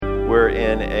We're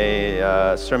in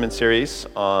a sermon series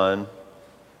on,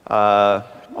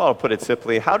 I'll put it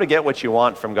simply, how to get what you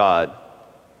want from God.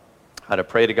 How to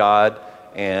pray to God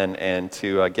and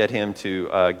to get Him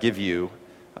to give you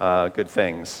good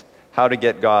things. How to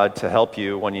get God to help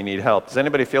you when you need help. Does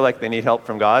anybody feel like they need help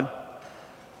from God?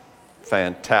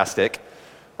 Fantastic.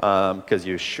 Because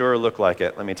you sure look like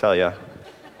it, let me tell you.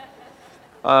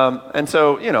 And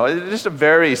so, it's just a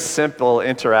very simple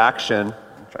interaction.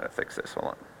 I'm trying to fix this,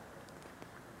 hold on.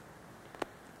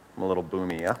 I'm a little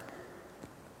boomy, yeah?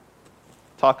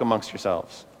 Talk amongst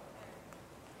yourselves.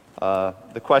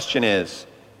 The question is,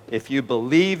 if you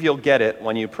believe you'll get it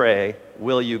when you pray,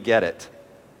 will you get it?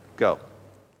 Go.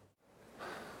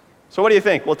 So what do you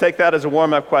think? We'll take that as a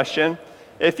warm-up question.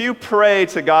 If you pray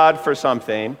to God for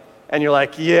something, and you're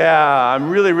like, yeah,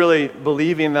 I'm really, really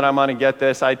believing that I'm going to get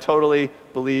this. I totally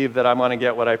believe that I'm going to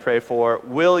get what I pray for.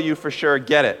 Will you for sure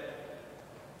get it?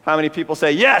 How many people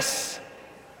say yes?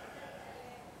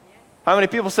 How many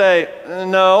people say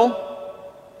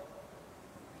no?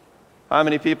 How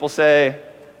many people say,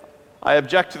 I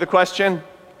object to the question?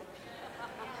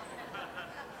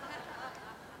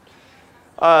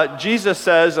 Jesus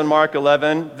says in Mark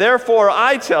 11, therefore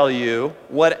I tell you,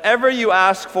 whatever you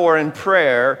ask for in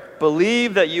prayer,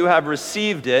 believe that you have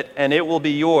received it and it will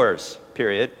be yours,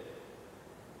 period.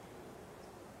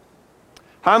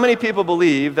 How many people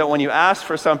believe that when you ask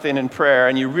for something in prayer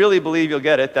and you really believe you'll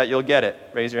get it, that you'll get it?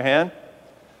 Raise your hand.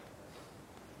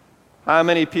 How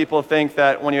many people think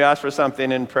that when you ask for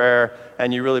something in prayer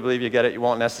and you really believe you get it, you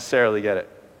won't necessarily get it?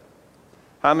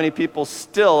 How many people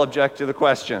still object to the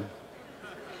question?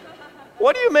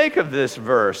 What do you make of this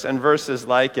verse and verses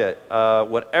like it?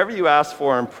 Whatever you ask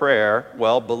for in prayer,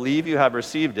 well, believe you have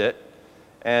received it,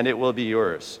 and it will be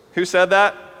yours. Who said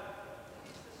that?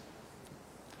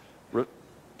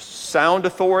 Sound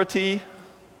authority?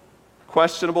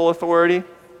 Questionable authority?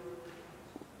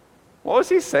 What was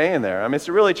he saying there? I mean, it's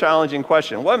a really challenging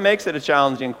question. What makes it a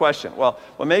challenging question? Well,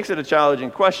 what makes it a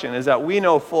challenging question is that we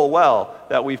know full well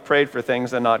that we've prayed for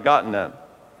things and not gotten them.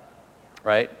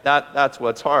 Right? That's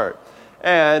what's hard.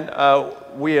 And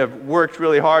we have worked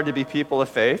really hard to be people of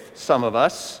faith, some of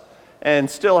us, and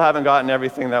still haven't gotten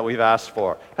everything that we've asked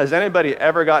for. Has anybody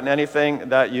ever gotten everything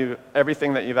that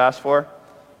you've asked for?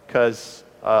 Because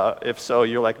if so,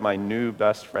 you're like my new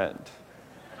best friend.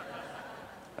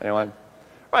 Anyone?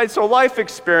 Right, so life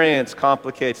experience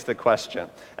complicates the question.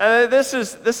 And this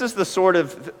is the sort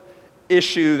of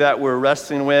issue that we're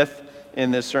wrestling with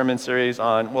in this sermon series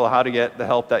on, well, how to get the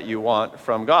help that you want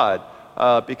from God.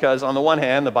 Because on the one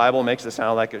hand, the Bible makes it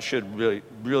sound like it should really,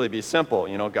 really be simple.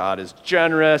 God is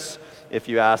generous. If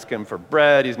you ask Him for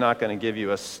bread, He's not going to give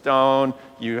you a stone.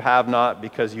 You have not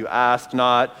because you asked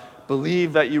not.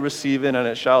 Believe that you receive it and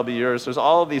it shall be yours. There's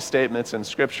all of these statements in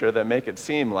Scripture that make it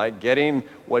seem like getting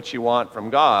what you want from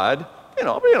God,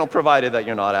 provided that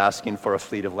you're not asking for a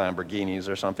fleet of Lamborghinis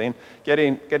or something,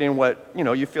 getting what,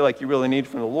 you feel like you really need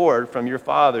from the Lord, from your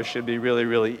Father, should be really,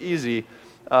 really easy.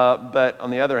 But on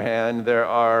the other hand, there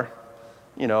are,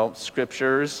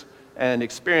 scriptures and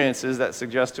experiences that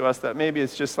suggest to us that maybe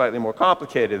it's just slightly more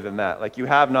complicated than that. Like you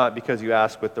have not because you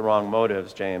ask with the wrong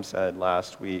motives, James said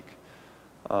last week.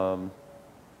 Maybe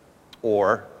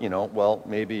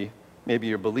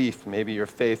your belief, maybe your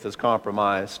faith is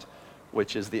compromised,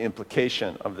 which is the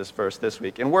implication of this verse this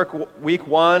week. In week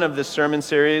 1 of this sermon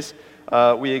series,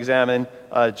 we examine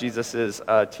Jesus'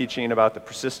 teaching about the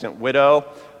persistent widow.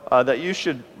 That you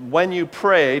should, when you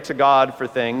pray to God for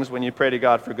things, when you pray to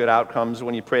God for good outcomes,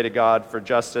 when you pray to God for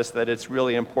justice, that it's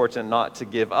really important not to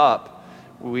give up.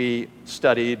 We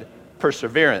studied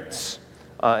perseverance,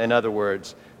 in other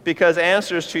words, because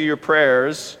answers to your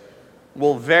prayers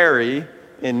will vary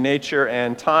in nature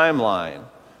and timeline,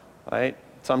 right?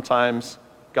 Sometimes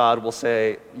God will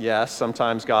say yes,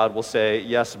 sometimes God will say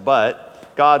yes,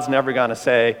 but God's never going to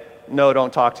say, no,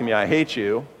 don't talk to me, I hate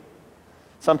you.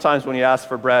 Sometimes when you ask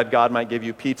for bread, God might give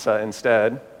you pizza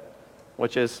instead,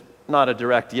 which is not a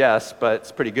direct yes, but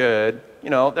it's pretty good.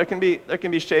 There can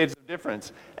be shades of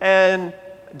difference. And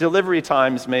delivery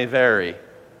times may vary,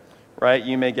 right?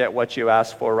 You may get what you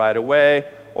asked for right away,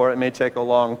 or it may take a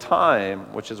long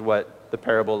time, which is what the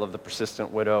parable of the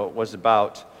persistent widow was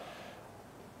about.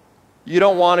 You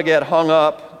don't want to get hung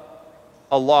up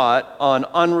a lot on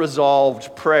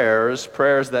unresolved prayers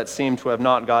that seem to have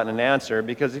not gotten an answer,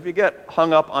 because if you get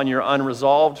hung up on your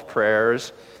unresolved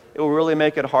prayers, it will really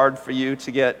make it hard for you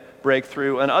to get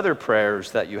breakthrough in other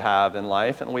prayers that you have in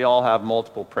life, and we all have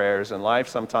multiple prayers in life.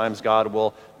 Sometimes God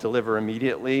will deliver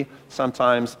immediately,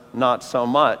 sometimes not so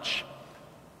much.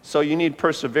 So you need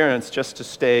perseverance just to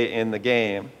stay in the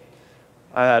game.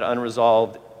 I had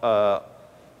unresolved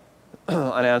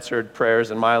unanswered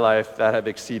prayers in my life that have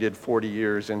exceeded 40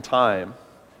 years in time.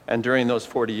 And during those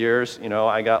 40 years,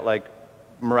 I got like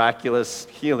miraculous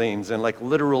healings and like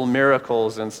literal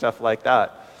miracles and stuff like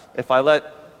that. If I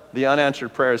let the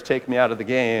unanswered prayers take me out of the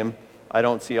game, I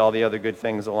don't see all the other good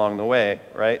things along the way,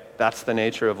 right? That's the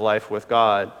nature of life with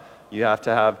God. You have to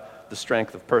have the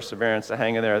strength of perseverance to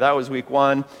hang in there. That was week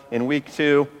 1. In week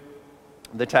 2,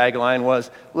 the tagline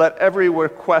was, let every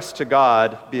request to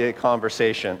God be a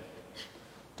conversation.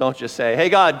 Don't just say, hey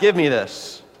God, give me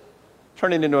this.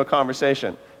 Turn it into a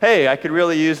conversation. Hey, I could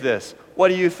really use this. What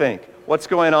do you think? What's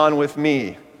going on with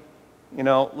me?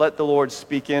 Let the Lord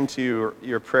speak into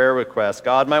your prayer request.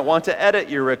 God might want to edit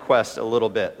your request a little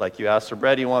bit. Like you asked for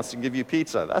bread, he wants to give you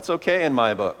pizza. That's okay in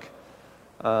my book.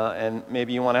 And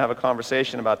maybe you want to have a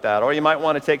conversation about that. Or you might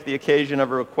want to take the occasion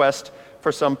of a request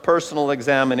for some personal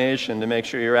examination to make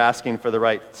sure you're asking for the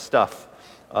right stuff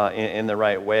in the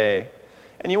right way.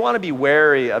 And you want to be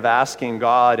wary of asking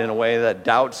God in a way that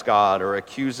doubts God or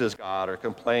accuses God or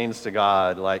complains to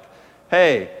God. Like,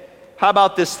 hey, how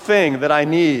about this thing that I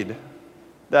need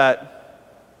that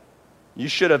you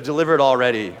should have delivered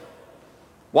already?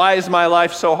 Why is my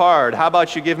life so hard? How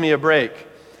about you give me a break?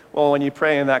 Well, when you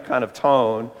pray in that kind of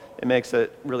tone, it makes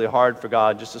it really hard for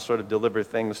God just to sort of deliver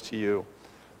things to you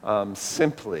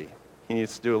simply. He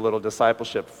needs to do a little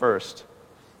discipleship first,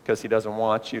 because he doesn't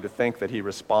want you to think that he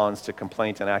responds to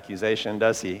complaint and accusation,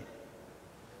 does he?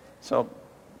 So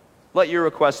let your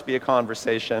request be a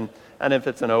conversation, and if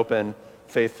it's an open,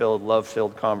 faith-filled,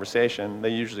 love-filled conversation, they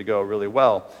usually go really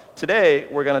well. Today,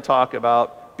 we're going to talk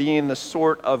about being the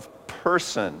sort of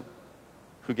person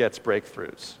who gets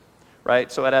breakthroughs,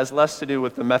 right? So it has less to do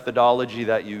with the methodology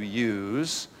that you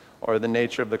use or the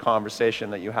nature of the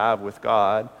conversation that you have with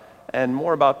God, and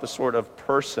more about the sort of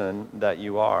person that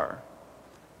you are.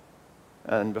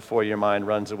 And before your mind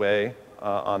runs away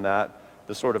on that,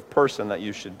 the sort of person that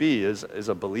you should be is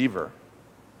a believer.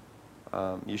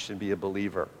 You should be a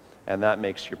believer. And that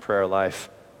makes your prayer life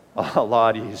a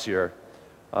lot easier.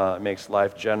 It makes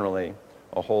life generally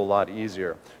a whole lot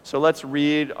easier. So let's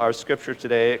read our scripture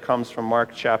today. It comes from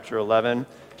Mark chapter 11,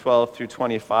 12 through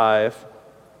 25.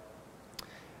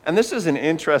 And this is an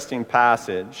interesting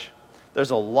passage.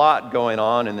 There's a lot going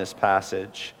on in this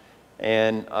passage,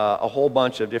 and a whole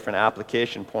bunch of different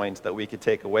application points that we could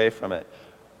take away from it.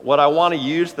 What I want to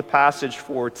use the passage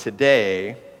for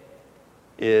today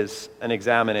is an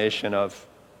examination of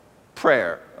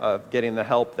prayer, of getting the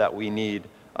help that we need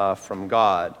from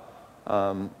God.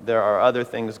 There are other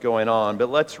things going on, but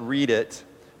let's read it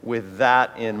with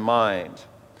that in mind.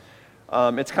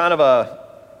 It's kind of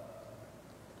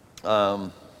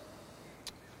a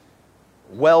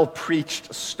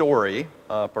well-preached story.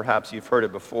 Perhaps you've heard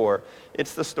it before.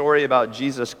 It's the story about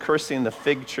Jesus cursing the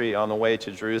fig tree on the way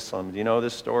to Jerusalem. Do you know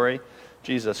this story?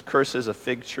 Jesus curses a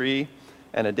fig tree,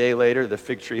 and a day later, the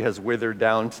fig tree has withered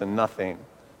down to nothing.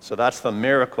 So that's the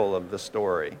miracle of the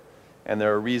story. And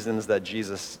there are reasons that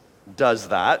Jesus does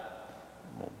that.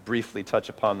 We'll briefly touch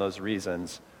upon those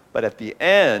reasons. But at the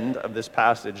end of this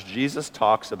passage, Jesus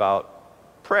talks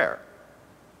about prayer,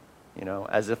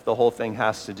 as if the whole thing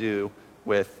has to do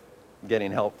with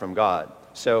getting help from God.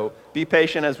 So be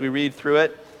patient as we read through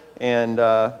it. And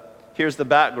here's the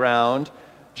background.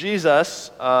 Jesus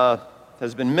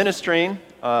has been ministering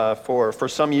for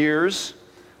some years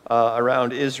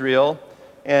around Israel,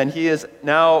 and he is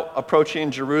now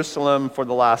approaching Jerusalem for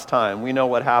the last time. We know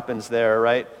what happens there,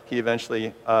 right? He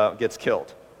eventually gets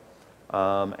killed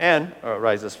and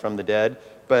rises from the dead.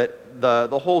 But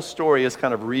the whole story is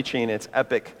kind of reaching its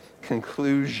epic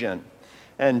conclusion.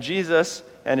 And Jesus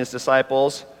and his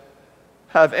disciples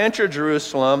have entered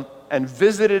Jerusalem and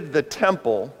visited the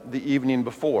temple the evening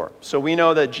before. So we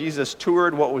know that Jesus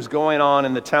toured what was going on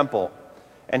in the temple,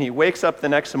 and he wakes up the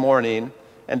next morning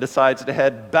and decides to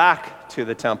head back to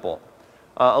the temple.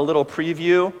 A little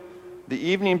preview: the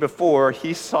evening before,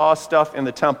 he saw stuff in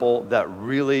the temple that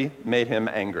really made him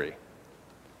angry.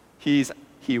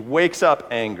 He wakes up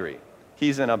angry.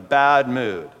 He's in a bad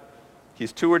mood.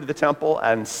 He's toured the temple,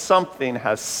 and something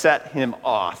has set him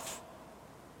off.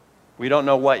 We don't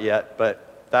know what yet,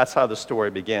 but that's how the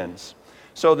story begins.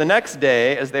 So the next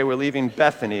day, as they were leaving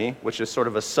Bethany, which is sort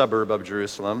of a suburb of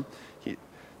Jerusalem,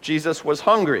 Jesus was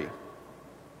hungry.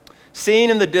 Seeing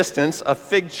in the distance a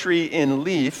fig tree in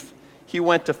leaf, he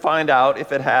went to find out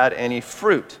if it had any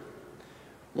fruit.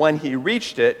 When he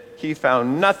reached it, he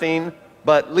found nothing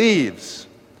but leaves,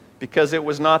 because it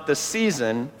was not the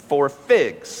season for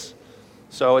figs.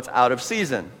 So it's out of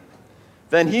season.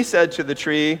 Then he said to the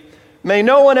tree, "May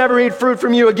no one ever eat fruit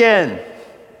from you again."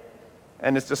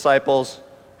 And his disciples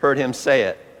heard him say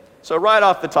it. So right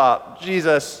off the top,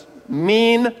 Jesus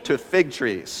mean to fig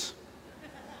trees.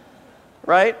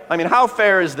 Right? I mean, how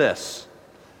fair is this?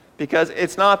 Because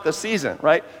it's not the season,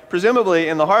 right? Presumably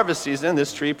in the harvest season,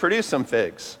 this tree produced some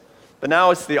figs. But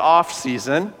now it's the off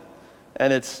season,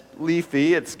 and it's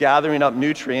leafy, it's gathering up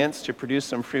nutrients to produce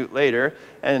some fruit later.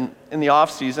 And in the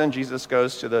off season, Jesus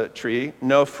goes to the tree,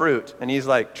 no fruit. And he's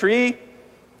like, tree,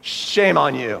 shame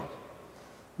on you.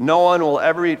 No one will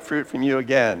ever eat fruit from you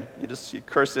again. He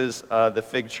curses the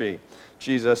fig tree.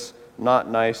 Jesus, not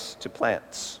nice to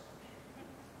plants.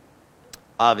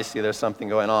 Obviously, there's something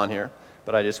going on here,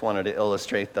 but I just wanted to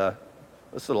illustrate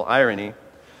this little irony.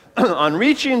 On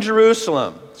reaching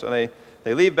Jerusalem, so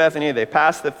they leave Bethany, they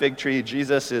pass the fig tree.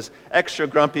 Jesus is extra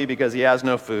grumpy because he has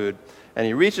no food, and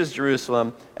he reaches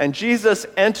Jerusalem, and Jesus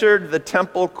entered the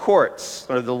temple courts,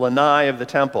 sort of the lanai of the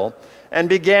temple, and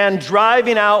began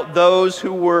driving out those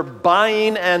who were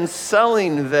buying and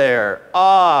selling there.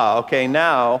 Okay,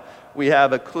 now we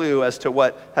have a clue as to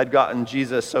what had gotten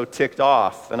Jesus so ticked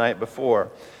off the night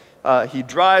before. He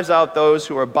drives out those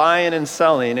who are buying and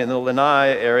selling in the lanai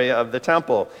area of the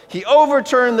temple. He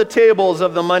overturned the tables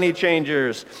of the money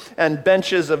changers and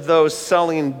benches of those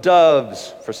selling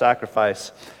doves for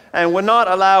sacrifice, and would not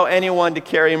allow anyone to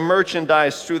carry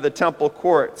merchandise through the temple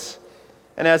courts.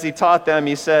 And as he taught them,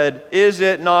 he said, "Is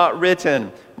it not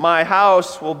written, my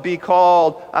house will be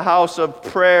called a house of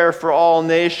prayer for all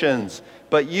nations,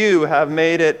 but you have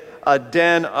made it a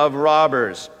den of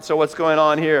robbers." So what's going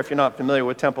on here, if you're not familiar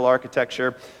with temple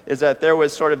architecture, is that there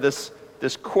was sort of this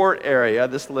court area,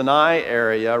 this lanai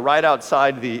area, right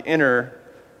outside the inner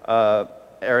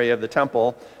area of the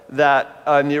temple, that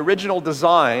in the original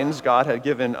designs God had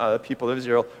given people of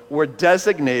Israel were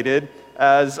designated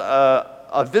as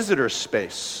a visitor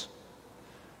space.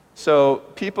 So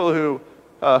people who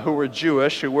were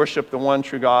Jewish, who worshiped the one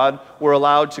true God, were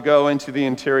allowed to go into the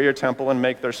interior temple and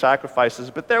make their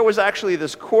sacrifices. But there was actually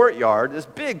this courtyard, this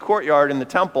big courtyard in the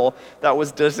temple that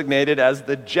was designated as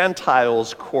the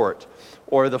Gentiles' court,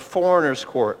 or the foreigners'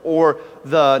 court, or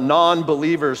the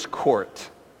non-believers' court.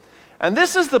 And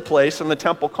this is the place in the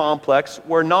temple complex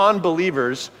where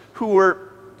non-believers who were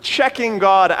checking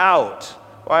God out,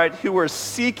 right, who were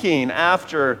seeking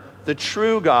after the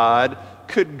true God,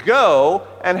 could go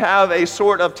and have a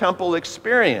sort of temple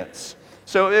experience.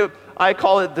 So I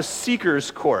call it the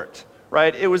seeker's court,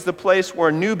 right? It was the place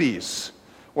where newbies,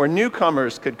 where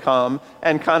newcomers could come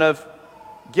and kind of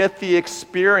get the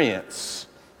experience,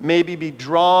 maybe be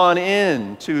drawn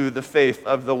into the faith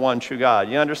of the one true God.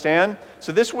 You understand?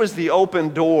 So this was the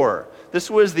open door. This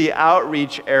was the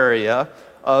outreach area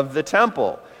of the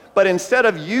temple. But instead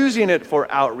of using it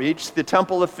for outreach, the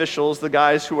temple officials, the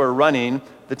guys who are running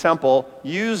the temple,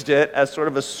 used it as sort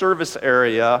of a service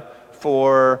area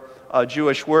for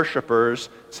Jewish worshipers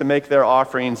to make their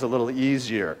offerings a little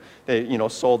easier. They,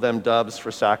 sold them doves for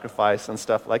sacrifice and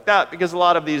stuff like that, because a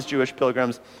lot of these Jewish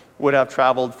pilgrims would have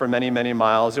traveled for many, many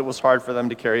miles. It was hard for them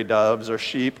to carry doves or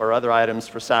sheep or other items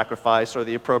for sacrifice or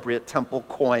the appropriate temple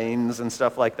coins and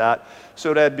stuff like that.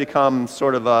 So it had become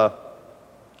sort of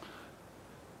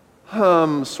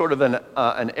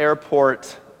an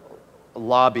airport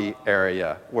lobby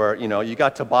area where, you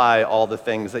got to buy all the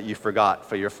things that you forgot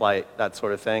for your flight, that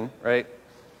sort of thing, right?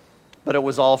 But it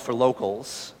was all for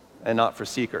locals and not for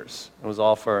seekers. It was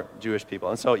all for Jewish people.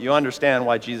 And so you understand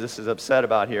why Jesus is upset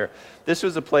about here. This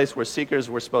was a place where seekers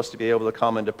were supposed to be able to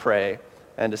come and to pray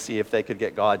and to see if they could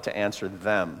get God to answer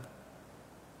them,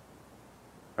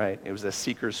 right? It was a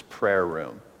seeker's prayer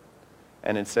room.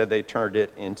 And instead they turned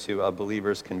it into a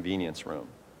believer's convenience room.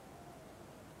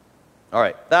 All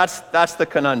right, that's the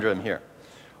conundrum here.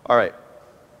 All right.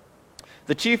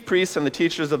 The chief priests and the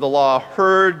teachers of the law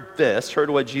heard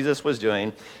what Jesus was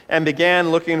doing, and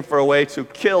began looking for a way to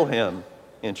kill him.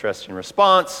 Interesting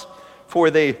response, for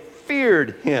they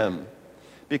feared him,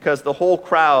 because the whole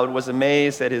crowd was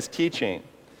amazed at his teaching.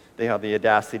 They had the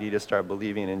audacity to start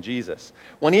believing in Jesus.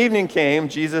 When evening came,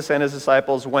 Jesus and his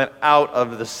disciples went out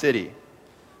of the city.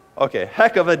 Okay,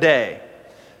 heck of a day.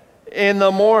 In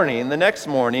the next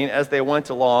morning, as they went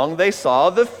along, they saw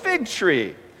the fig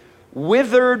tree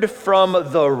withered from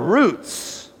the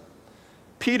roots.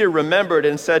 Peter remembered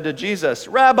and said to Jesus,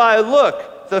 "Rabbi,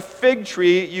 look, the fig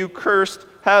tree you cursed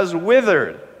has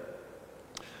withered."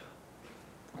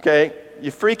 Okay,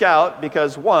 you freak out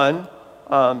because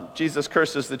Jesus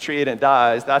curses the tree and it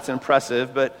dies. That's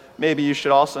impressive, but maybe you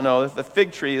should also know that the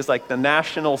fig tree is like the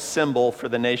national symbol for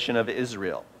the nation of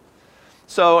Israel.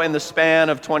 So in the span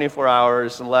of 24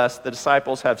 hours and less, the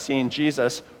disciples have seen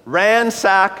Jesus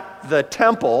ransack the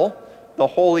temple, the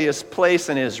holiest place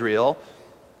in Israel,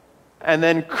 and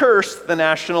then curse the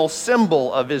national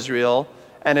symbol of Israel,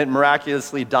 and it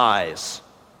miraculously dies.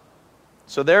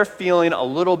 So they're feeling a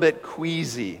little bit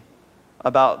queasy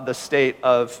about the state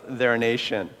of their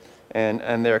nation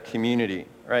and their community,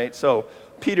 right? So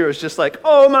Peter is just like,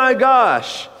 oh my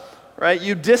gosh, right?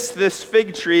 You dissed this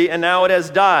fig tree and now it has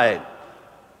died.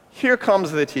 Here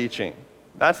comes the teaching.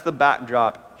 That's the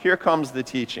backdrop. Here comes the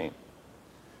teaching.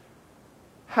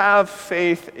 Have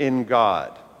faith in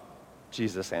God,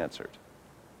 Jesus answered.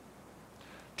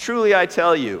 Truly I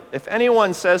tell you, if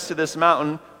anyone says to this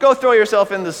mountain, go throw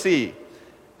yourself in the sea,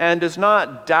 and does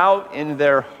not doubt in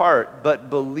their heart,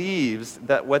 but believes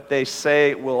that what they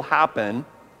say will happen,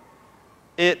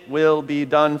 it will be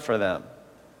done for them.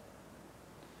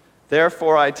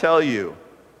 Therefore I tell you,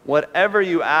 whatever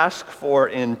you ask for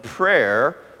in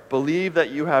prayer, believe that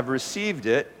you have received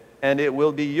it, and it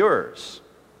will be yours.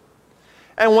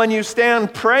 And when you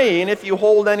stand praying, if you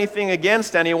hold anything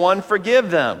against anyone, forgive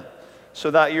them,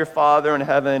 so that your Father in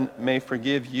heaven may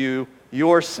forgive you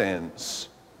your sins,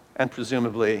 and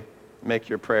presumably make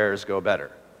your prayers go better,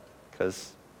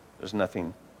 because there's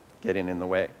nothing getting in the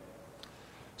way.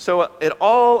 So it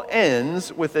all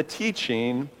ends with a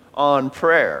teaching on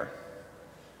prayer,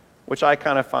 which I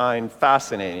kind of find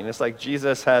fascinating. It's like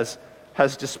Jesus has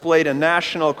displayed a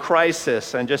national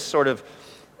crisis and just sort of,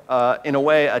 in a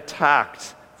way,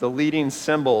 attacked the leading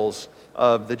symbols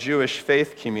of the Jewish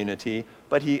faith community,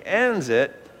 but he ends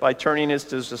it by turning to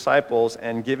his disciples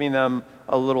and giving them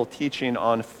a little teaching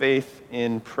on faith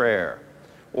in prayer,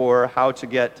 or how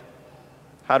to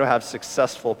have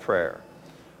successful prayer.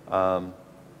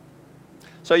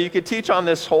 So you could teach on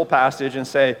this whole passage and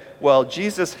say, well,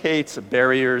 Jesus hates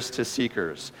barriers to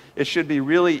seekers. It should be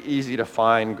really easy to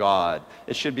find God.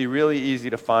 It should be really easy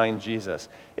to find Jesus.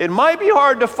 It might be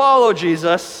hard to follow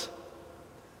Jesus,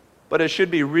 but it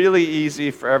should be really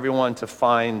easy for everyone to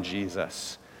find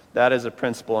Jesus. That is a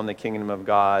principle in the kingdom of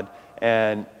God,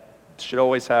 and should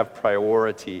always have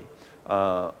priority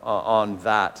on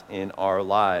that in our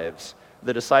lives.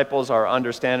 The disciples are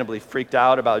understandably freaked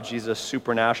out about Jesus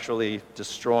supernaturally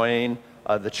destroying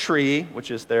the tree, which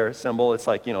is their symbol. It's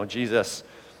like, Jesus,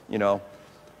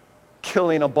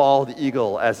 killing a bald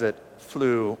eagle as it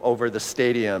flew over the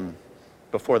stadium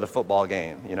before the football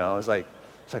game. It's like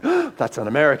oh, that's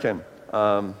un-American.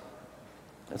 And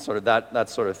sort of that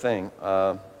sort of thing.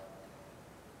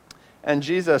 And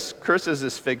Jesus curses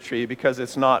this fig tree because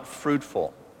it's not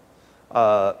fruitful.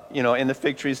 In the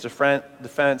fig tree's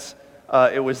defense,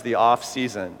 it was the off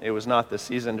season. It was not the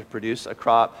season to produce a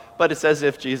crop. But it's as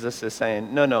if Jesus is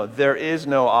saying, no, there is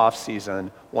no off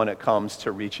season when it comes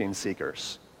to reaching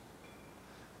seekers.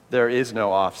 There is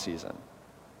no off season,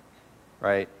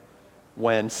 right?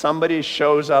 When somebody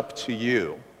shows up to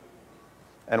you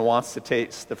and wants to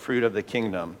taste the fruit of the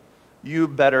kingdom, you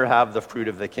better have the fruit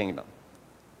of the kingdom.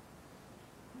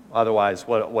 Otherwise,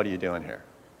 what are you doing here?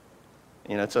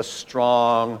 It's a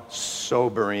strong,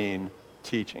 sobering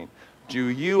teaching. Do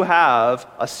you have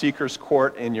a seeker's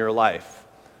court in your life?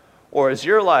 Or is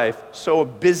your life so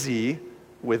busy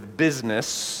with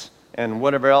business and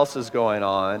whatever else is going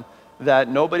on that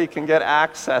nobody can get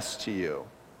access to you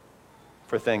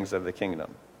for things of the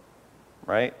kingdom?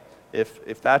 Right?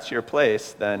 If that's your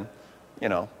place, then,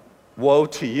 woe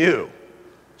to you,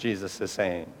 Jesus is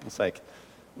saying. It's like,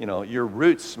 your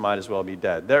roots might as well be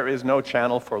dead. There is no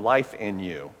channel for life in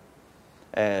you.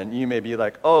 And you may be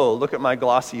like, oh, look at my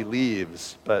glossy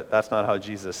leaves, but that's not how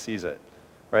Jesus sees it,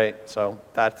 right? So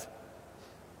that's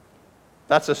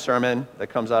a sermon that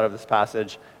comes out of this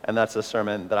passage, and that's a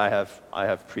sermon that I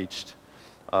have preached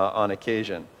on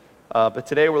occasion. But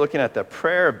today we're looking at the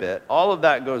prayer bit. All of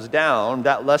that goes down,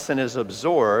 that lesson is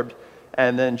absorbed,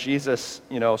 and then Jesus,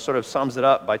 sort of sums it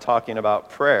up by talking about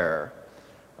prayer.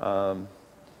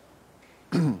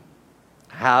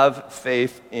 Have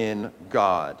faith in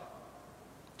God,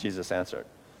 Jesus answered.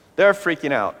 They're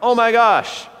freaking out. Oh my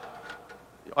gosh,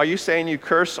 are you saying you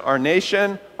curse our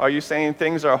nation? Are you saying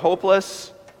things are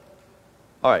hopeless?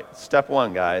 All right, step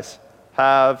one, guys.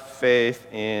 Have faith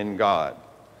in God.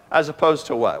 As opposed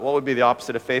to what? What would be the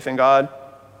opposite of faith in God?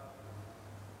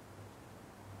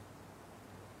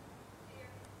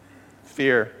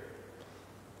 Fear.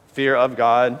 Fear of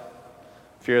God.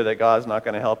 Fear that God's not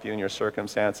going to help you in your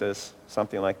circumstances.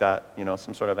 Something like that.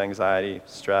 Some sort of anxiety,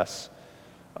 stress.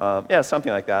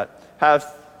 Something like that.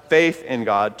 Have faith in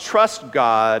God. Trust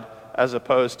God as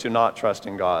opposed to not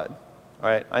trusting God. All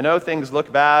right? I know things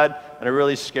look bad and are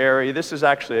really scary. This is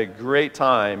actually a great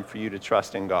time for you to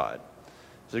trust in God.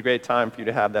 It's a great time for you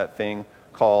to have that thing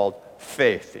called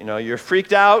faith. You're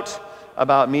freaked out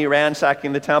about me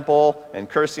ransacking the temple and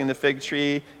cursing the fig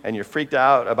tree, and you're freaked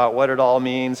out about what it all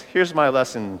means. Here's my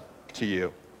lesson to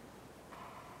you.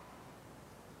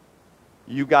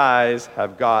 you guys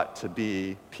have got to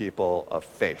be people of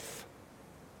faith.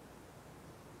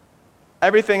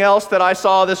 Everything else that I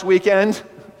saw this weekend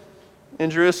in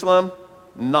Jerusalem,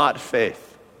 not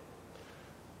faith.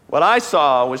 What I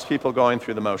saw was people going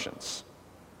through the motions.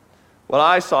 What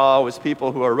I saw was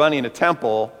people who are running a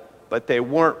temple, but they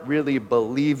weren't really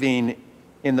believing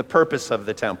in the purpose of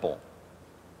the temple,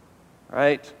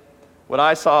 right? What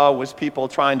I saw was people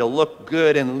trying to look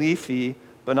good and leafy,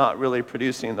 but not really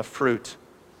producing the fruit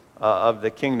of the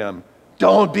kingdom.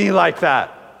 Don't be like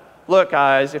that. Look,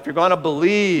 guys, if you're going to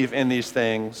believe in these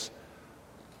things,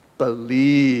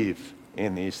 believe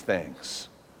in these things.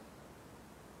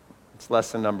 It's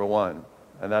lesson number one,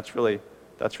 and that's really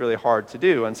hard to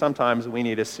do, and sometimes we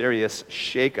need a serious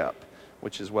shakeup,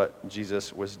 which is what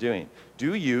Jesus was doing.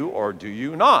 Do you or do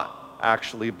you not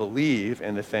actually believe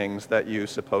in the things that you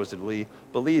supposedly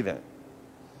believe in?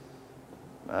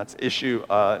 That's issue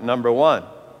number one.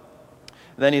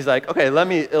 Then he's like, okay, let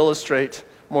me illustrate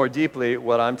more deeply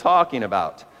what I'm talking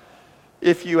about.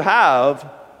 If you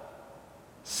have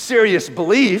serious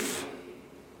belief,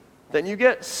 then you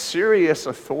get serious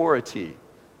authority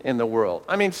in the world.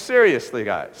 I mean, seriously,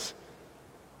 guys.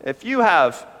 If you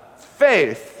have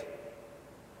faith,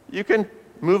 you can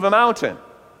move a mountain,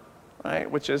 right?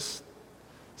 Which is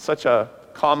such a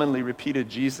commonly repeated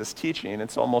Jesus teaching.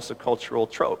 It's almost a cultural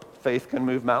trope. Faith can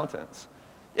move mountains.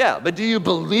 Yeah, but do you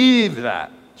believe that,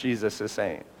 Jesus is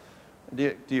saying?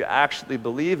 Do you actually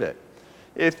believe it?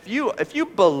 If you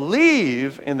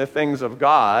believe in the things of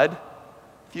God,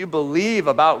 if you believe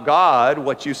about God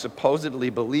what you supposedly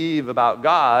believe about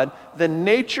God, then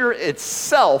nature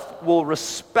itself will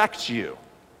respect you.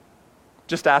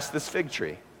 Just ask this fig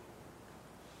tree.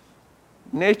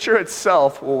 Nature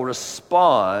itself will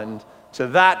respond to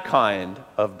that kind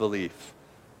of belief,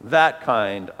 that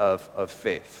kind of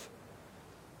faith.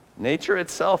 Nature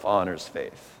itself honors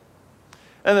faith.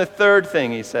 And the third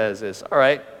thing he says is, all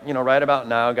right, right about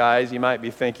now, guys, you might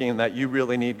be thinking that you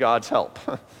really need God's help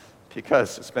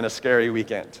because it's been a scary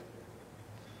weekend.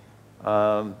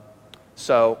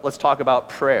 So let's talk about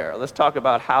prayer. Let's talk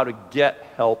about how to get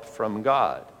help from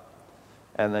God.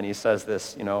 And then he says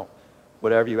this,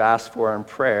 whatever you ask for in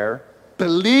prayer,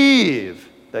 believe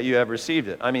that you have received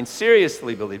it. I mean,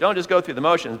 seriously believe. Don't just go through the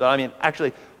motions, but I mean,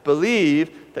 actually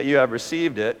believe that you have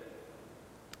received it,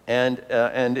 and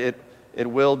it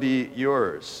will be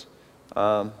yours.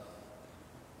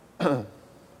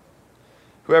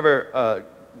 Whoever,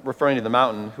 referring to the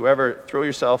mountain, whoever throw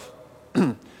yourself,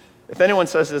 if anyone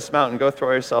says to this mountain, go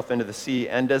throw yourself into the sea,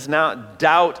 and does not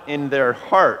doubt in their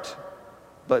heart,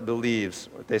 but believes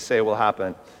what they say will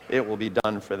happen, it will be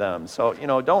done for them. So,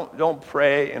 don't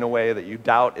pray in a way that you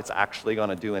doubt it's actually going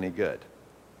to do any good.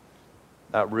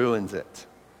 That ruins it.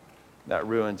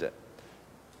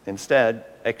 Instead,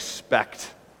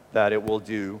 expect that it will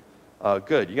do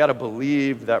good. You got to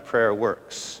believe that prayer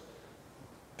works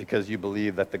because you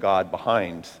believe that the God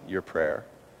behind your prayer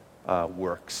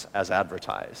works as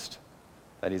advertised,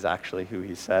 that he's actually who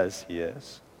he says he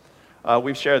is.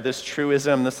 We've shared this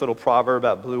truism, this little proverb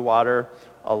about blue water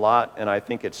a lot, and I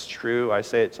think it's true. I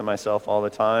say it to myself all the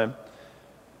time.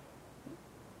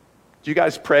 Do you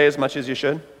guys pray as much as you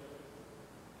should?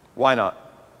 Why not?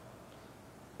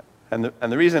 And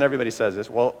the reason everybody says this,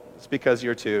 well, it's because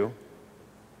you're too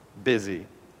busy.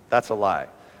 That's a lie.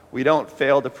 We don't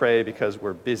fail to pray because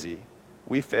we're busy.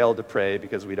 We fail to pray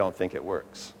because we don't think it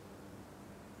works.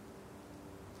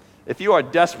 If you are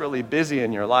desperately busy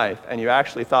in your life and you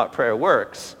actually thought prayer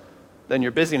works, then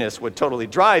your busyness would totally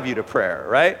drive you to prayer,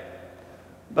 right?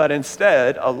 But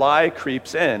instead, a lie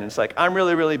creeps in. It's like, I'm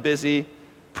really, really busy.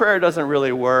 Prayer doesn't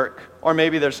really work. Or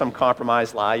maybe there's some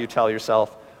compromised lie. You tell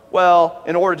yourself, well,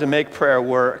 in order to make prayer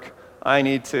work, I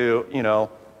need to,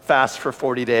 fast for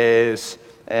 40 days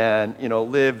and,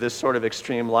 live this sort of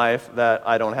extreme life that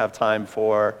I don't have time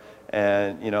for.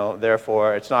 And,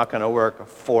 therefore, it's not going to work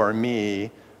for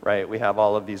me. Right? We have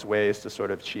all of these ways to sort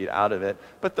of cheat out of it.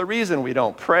 But the reason we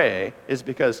don't pray is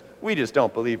because we just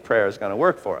don't believe prayer is going to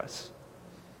work for us.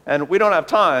 And we don't have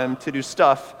time to do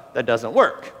stuff that doesn't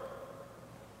work.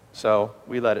 So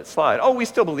we let it slide. Oh, we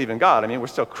still believe in God. I mean, we're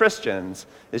still Christians.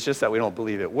 It's just that we don't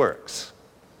believe it works.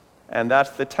 And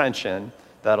that's the tension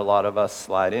that a lot of us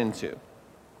slide into.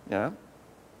 Yeah?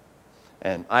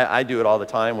 And I do it all the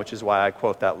time, which is why I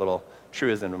quote that little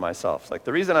truism to myself. It's like,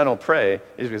 the reason I don't pray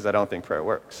is because I don't think prayer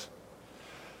works.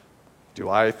 Do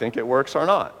I think it works or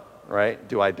not? Right?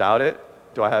 Do I doubt it?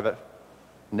 Do I have a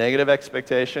negative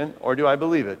expectation? Or do I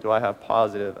believe it? Do I have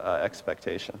positive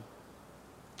expectation?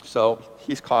 So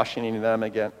he's cautioning them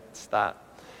against that.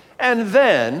 And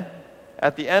then,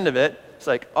 at the end of it, it's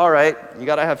like, all right, you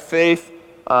got to have faith,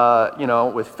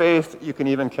 With faith, you can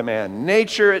even command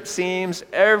nature, it seems.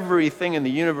 Everything in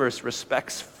the universe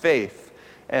respects faith.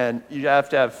 And you have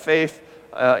to have faith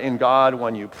in God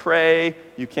when you pray.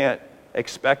 You can't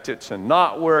expect it to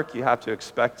not work. You have to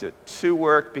expect it to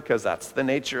work because that's the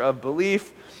nature of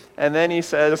belief. And then he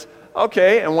says,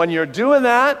 okay, and when you're doing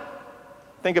that,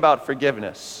 think about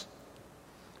forgiveness.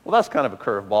 Well, that's kind of a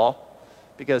curveball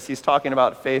because he's talking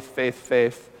about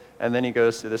faith, and then he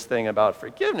goes to this thing about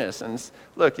forgiveness. And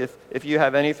look, if you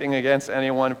have anything against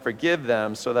anyone, forgive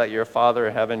them so that your Father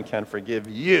in heaven can forgive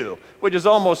you, which is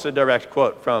almost a direct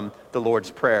quote from the Lord's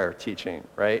Prayer teaching,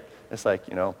 right? It's like,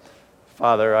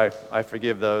 Father, I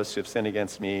forgive those who have sinned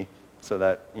against me so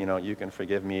that, you can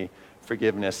forgive me.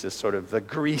 Forgiveness is sort of the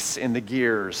grease in the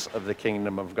gears of the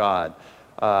kingdom of God.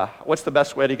 What's the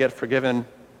best way to get forgiven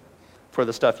for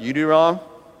the stuff you do wrong?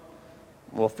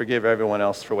 Well, forgive everyone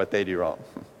else for what they do wrong.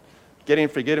 Getting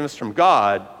forgiveness from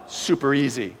God, super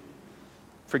easy.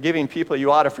 Forgiving people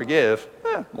you ought to forgive,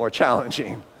 more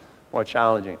challenging.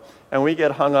 And we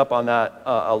get hung up on that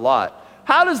a lot.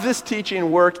 How does this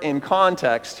teaching work in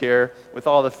context here with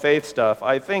all the faith stuff?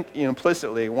 I think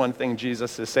implicitly one thing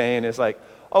Jesus is saying is like,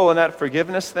 and that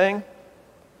forgiveness thing,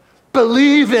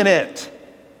 believe in it.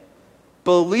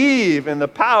 Believe in the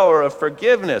power of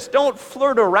forgiveness. Don't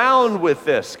flirt around with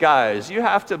this, guys. You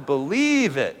have to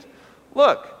believe it.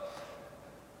 Look,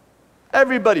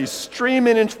 everybody's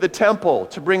streaming into the temple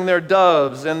to bring their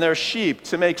doves and their sheep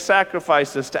to make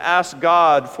sacrifices, to ask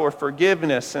God for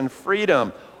forgiveness and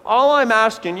freedom. All I'm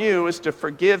asking you is to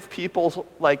forgive people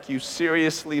like you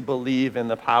seriously believe in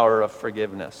the power of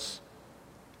forgiveness.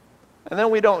 And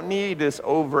then we don't need this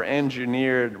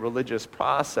over-engineered religious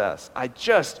process. I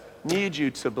just need you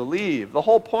to believe. The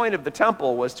whole point of the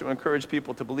temple was to encourage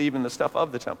people to believe in the stuff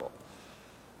of the temple.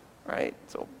 Right?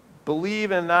 So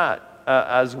believe in that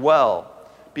as well.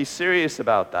 Be serious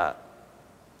about that.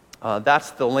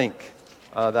 That's the link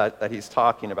that he's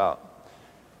talking about.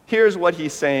 Here's what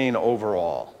he's saying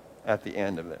overall at the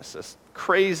end of this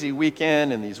crazy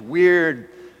weekend and these weird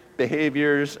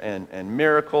behaviors and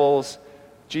miracles.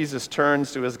 Jesus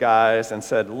turns to his guys and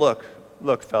said, look,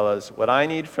 fellas, what I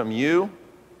need from you,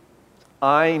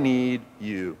 I need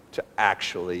you to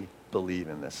actually believe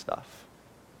in this stuff.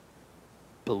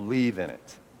 Believe in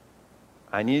it.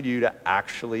 I need you to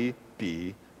actually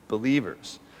be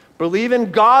believers. Believe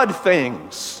in God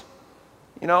things.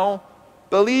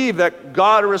 Believe that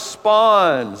God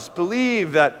responds.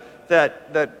 Believe that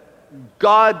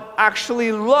God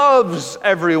actually loves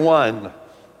everyone.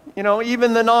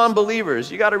 Even the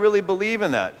non-believers. You got to really believe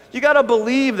in that. You got to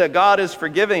believe that God is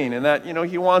forgiving and that,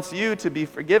 he wants you to be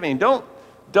forgiving.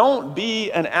 Don't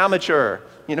be an amateur.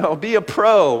 Be a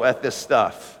pro at this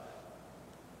stuff.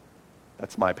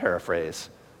 That's my paraphrase.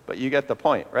 But you get the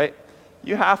point, right?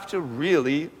 You have to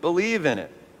really believe in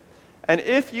it. And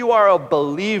if you are a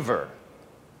believer,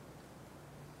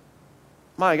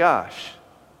 my gosh,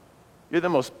 you're the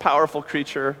most powerful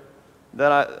creature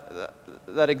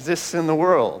that exists in the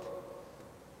world.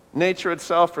 Nature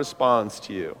itself responds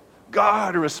to you.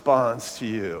 God responds to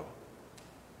you.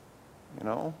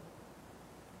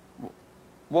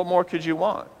 What more could you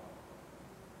want?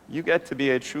 You get to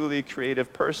be a truly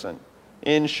creative person.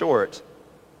 In short,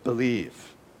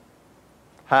 believe.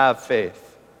 Have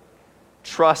faith.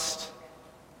 Trust.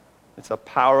 It's a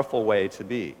powerful way to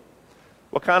be.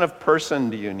 What kind of person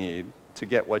do you need to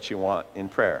get what you want in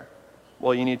prayer?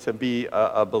 Well, you need to be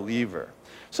a believer.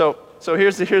 So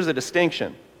here's the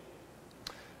distinction.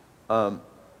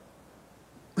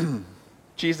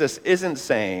 Jesus isn't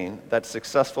saying that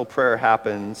successful prayer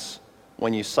happens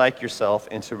when you psych yourself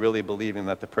into really believing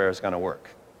that the prayer is going to work.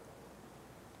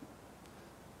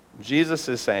 Jesus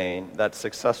is saying that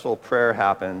successful prayer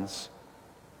happens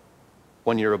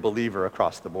when you're a believer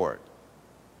across the board,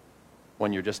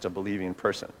 when you're just a believing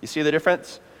person. You see the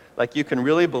difference? Like you can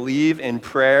really believe in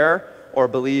prayer or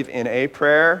believe in a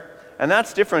prayer, and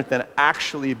that's different than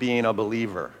actually being a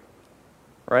believer,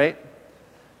 right?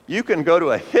 You can go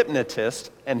to a hypnotist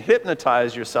and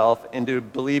hypnotize yourself into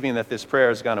believing that this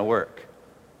prayer is going to work,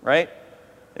 right?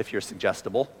 If you're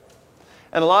suggestible.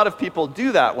 And a lot of people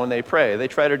do that when they pray. They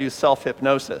try to do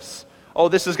self-hypnosis. Oh,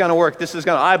 this is going to work.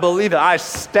 I believe it. I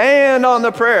stand on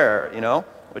the prayer,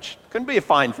 which could be a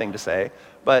fine thing to say.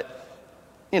 But,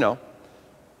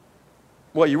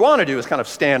 what you want to do is kind of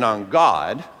stand on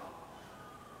God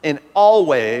in all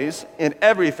ways, in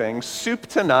everything, soup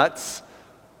to nuts.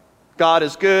 God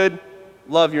is good.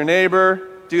 Love your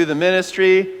neighbor. Do the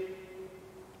ministry.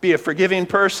 Be a forgiving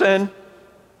person.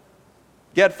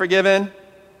 Get forgiven.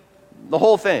 The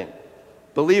whole thing.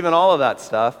 Believe in all of that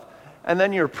stuff. And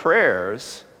then your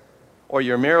prayers, or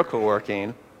your miracle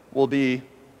working will be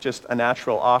just a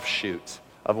natural offshoot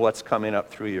of what's coming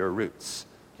up through your roots.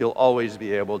 You'll always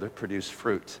be able to produce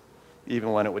fruit,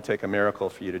 even when it would take a miracle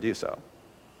for you to do so.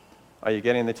 Are you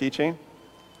getting the teaching?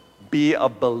 Be a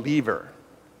believer.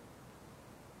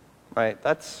 Right?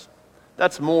 That's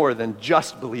more than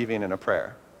just believing in a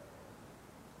prayer.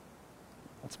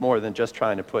 It's more than just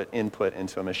trying to put input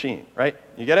into a machine, right?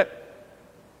 You get it?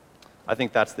 I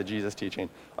think that's the Jesus teaching.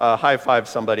 High five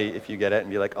somebody if you get it and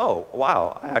be like, oh,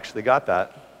 wow, I actually got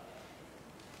that.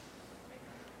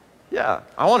 Yeah,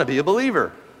 I want to be a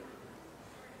believer.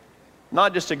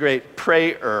 Not just a great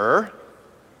prayer.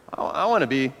 I want to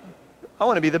be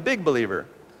the big believer,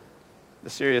 the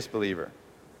serious believer.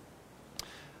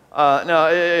 Now,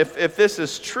 if this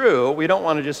is true, we don't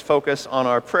want to just focus on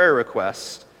our prayer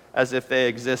requests as if they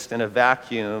exist in a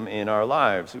vacuum in our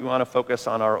lives. We want to focus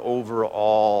on our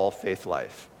overall faith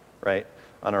life, right?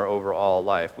 On our overall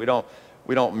life. We don't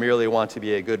merely want to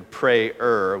be a good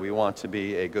prayer. We want to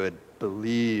be a good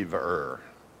believer,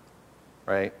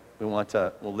 right? We'll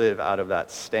live out of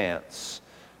that stance.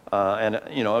 And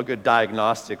a good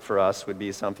diagnostic for us would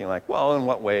be something like, well, in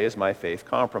what way is my faith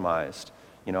compromised?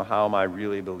 How am I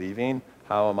really believing?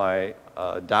 How am I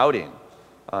doubting?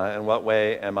 In what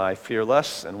way am I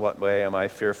fearless? In what way am I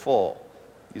fearful?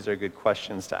 These are good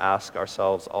questions to ask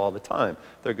ourselves all the time.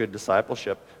 They're good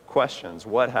discipleship questions.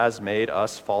 What has made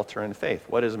us falter in faith?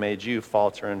 What has made you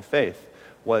falter in faith?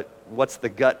 What's the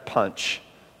gut punch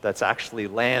that's actually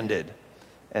landed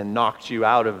and knocked you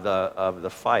out of the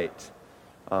fight?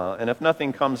 And if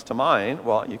nothing comes to mind,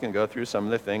 well, you can go through some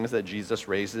of the things that Jesus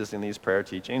raises in these prayer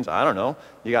teachings. I don't know.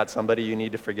 You got somebody you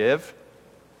need to forgive?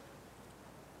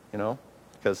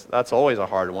 Because that's always a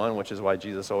hard one, which is why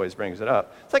Jesus always brings it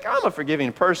up. It's like, I'm a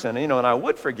forgiving person, and I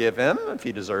would forgive him if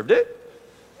he deserved it.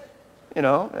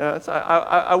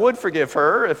 I would forgive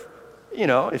her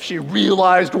if she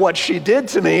realized what she did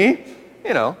to me.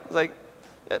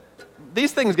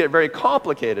 These things get very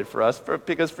complicated for us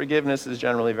because forgiveness is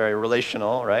generally very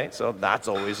relational, right? So that's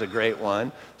always a great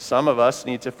one. Some of us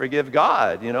need to forgive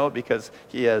God, because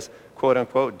he has, quote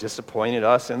unquote, disappointed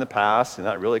us in the past, and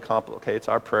that really complicates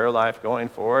our prayer life going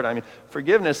forward. I mean,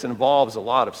 forgiveness involves a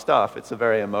lot of stuff. It's a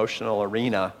very emotional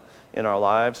arena in our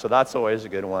lives, so that's always a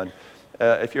good one.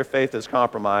 If your faith is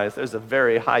compromised, there's a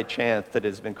very high chance that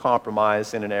it's been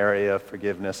compromised in an area of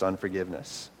forgiveness,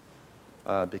 unforgiveness,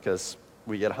 because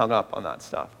we get hung up on that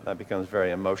stuff. That becomes very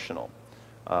emotional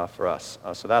for us.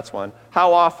 So that's one.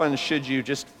 How often should you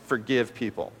just forgive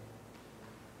people?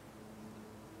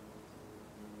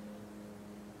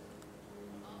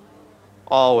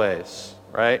 Always,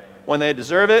 right? When they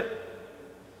deserve it,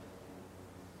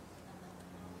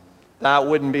 that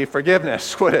wouldn't be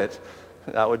forgiveness, would it?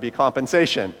 That would be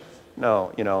compensation.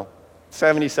 No,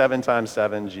 77 times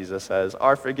 7, Jesus says,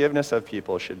 our forgiveness of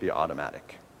people should be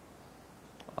automatic.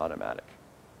 Automatic.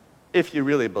 If you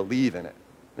really believe in it.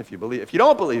 If you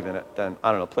don't believe in it, then,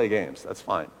 I don't know, play games. That's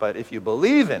fine. But if you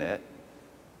believe in it,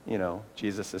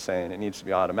 Jesus is saying it needs to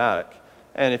be automatic.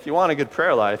 And if you want a good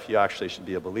prayer life, you actually should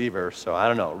be a believer. So I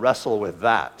don't know, wrestle with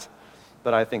that.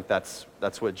 But I think that's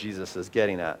what Jesus is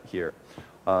getting at here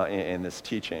in this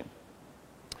teaching.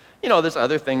 There's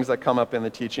other things that come up in the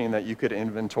teaching that you could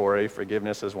inventory.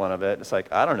 Forgiveness is one of it. It's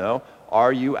like, I don't know,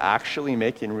 are you actually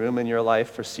making room in your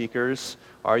life for seekers?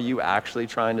 Are you actually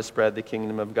trying to spread the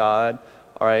kingdom of God?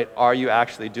 All right, are you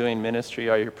actually doing ministry?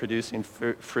 Are you producing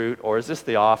fruit? Or is this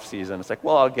the off season? It's like,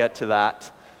 well, I'll get to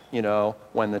that,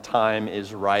 when the time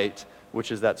is right,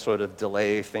 which is that sort of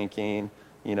delay thinking.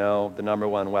 The number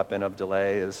one weapon of the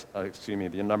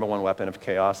number one weapon of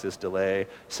chaos is delay.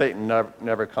 Satan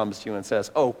never comes to you and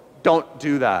says, oh, don't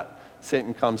do that.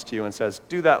 Satan comes to you and says,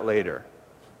 do that later,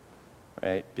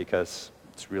 right? Because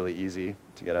it's really easy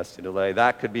to get us to delay.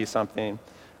 That could be something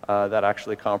that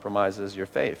actually compromises your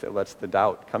faith. It lets the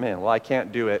doubt come in. Well, I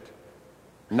can't do it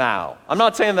now. I'm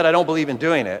not saying that I don't believe in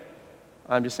doing it.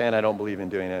 I'm just saying I don't believe in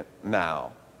doing it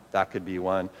now. That could be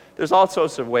one. There's all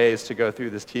sorts of ways to go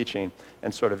through this teaching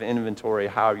and sort of inventory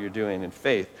how you're doing in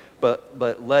faith. But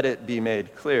let it be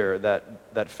made clear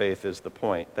that faith is the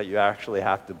point, that you actually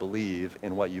have to believe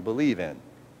in what you believe in.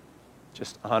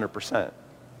 Just 100%.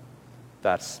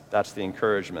 That's the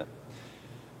encouragement.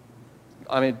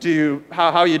 I mean,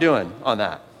 how are you doing on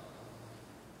that?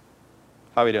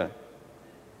 How are you doing?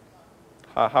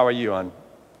 How are you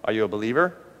are you a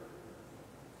believer?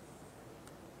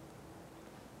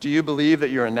 Do you believe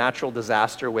that you're a natural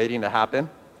disaster waiting to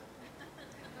happen?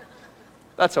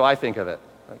 That's how I think of it.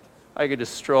 Like, I could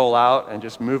just stroll out and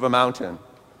just move a mountain.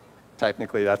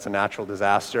 Technically, that's a natural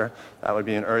disaster. That would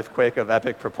be an earthquake of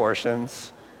epic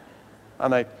proportions.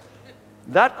 I'm like,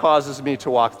 that causes me to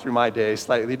walk through my day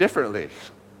slightly differently.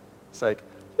 It's like,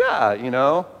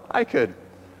 yeah, I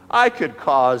could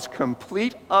cause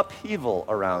complete upheaval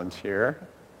around here.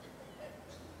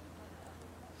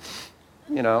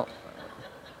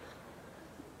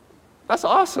 That's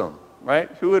awesome, right?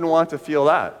 Who wouldn't want to feel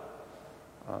that?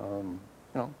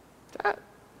 Dad,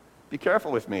 be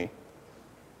careful with me.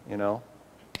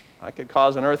 I could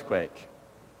cause an earthquake.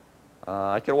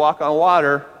 I could walk on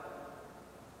water.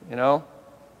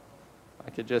 I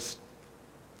could just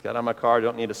get on my car,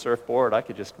 don't need a surfboard. I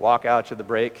could just walk out to the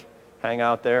break, hang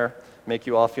out there, make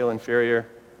you all feel inferior.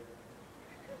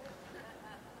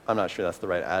 I'm not sure that's the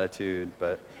right attitude,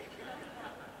 but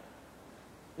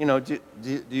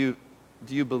do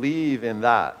you believe in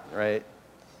that, right?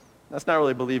 That's not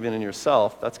really believing in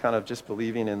yourself. That's kind of just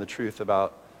believing in the truth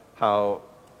about how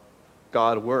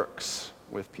God works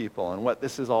with people and what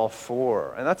this is all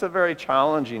for. And that's a very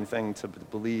challenging thing to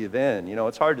believe in.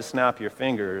 It's hard to snap your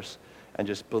fingers and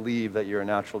just believe that you're a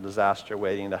natural disaster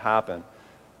waiting to happen.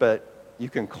 But you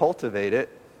can cultivate it,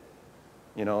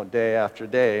 day after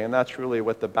day, and that's really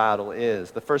what the battle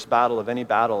is. The first battle of any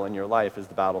battle in your life is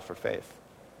the battle for faith.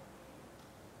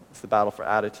 It's the battle for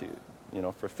attitude,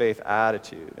 for faith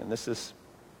attitude. And there's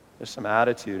some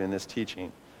attitude in this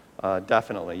teaching.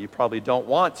 Definitely. You probably don't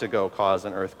want to go cause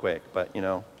an earthquake, but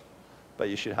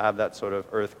you should have that sort of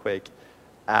earthquake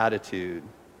attitude.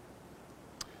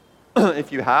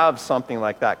 If you have something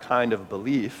like that kind of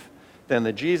belief, then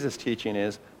the Jesus teaching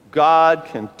is God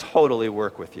can totally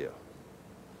work with you.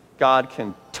 God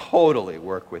can totally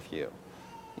work with you,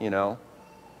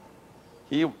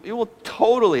 He will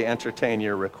totally entertain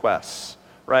your requests,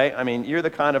 right? I mean, you're the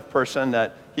kind of person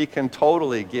that He can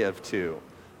totally give to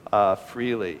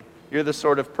freely. You're the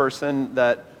sort of person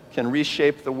that can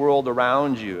reshape the world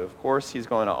around you. Of course He's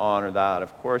going to honor that.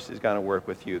 Of course He's going to work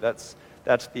with you. That's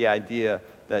the idea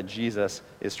that Jesus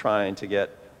is trying to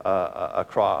get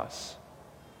across.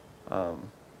 All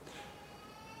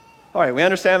right, we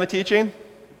understand the teaching?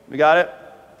 We got it?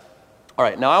 All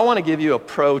right, now I want to give you a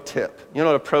pro tip. You know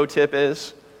what a pro tip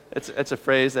is? It's a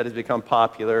phrase that has become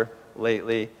popular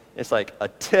lately. It's like a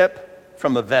tip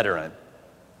from a veteran.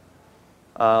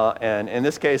 And in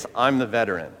this case, I'm the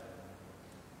veteran.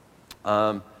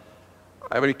 I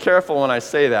would be careful when I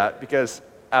say that because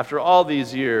after all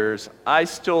these years, I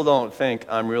still don't think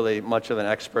I'm really much of an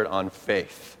expert on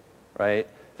faith, right?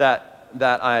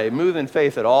 That I move in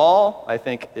faith at all, I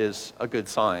think is a good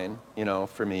sign,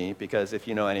 for me, because if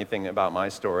you know anything about my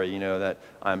story, you know that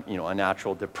I'm, a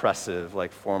natural depressive,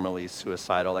 like formerly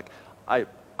suicidal. Like I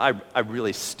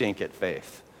really stink at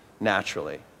faith,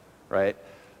 naturally, right?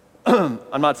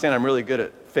 I'm not saying I'm really good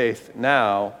at faith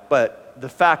now, but the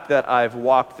fact that I've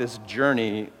walked this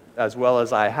journey as well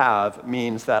as I have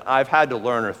means that I've had to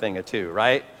learn a thing or two,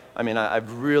 right? I mean,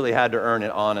 I've really had to earn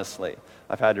it honestly.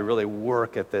 I've had to really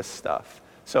work at this stuff.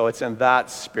 So it's in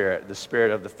that spirit, the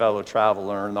spirit of the fellow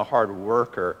traveler and the hard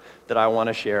worker, that I want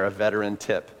to share a veteran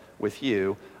tip with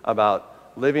you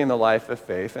about living the life of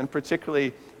faith, and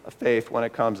particularly faith when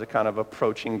it comes to kind of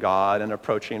approaching God and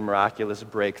approaching miraculous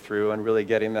breakthrough and really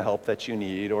getting the help that you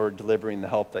need or delivering the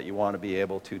help that you want to be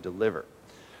able to deliver.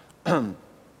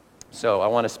 So I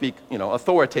want to speak,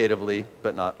 authoritatively,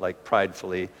 but not like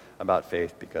pridefully about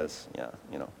faith because,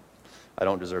 I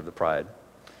don't deserve the pride.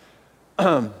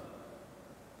 But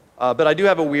I do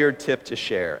have a weird tip to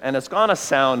share, and it's going to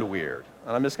sound weird.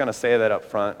 And I'm just going to say that up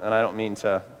front, and I don't mean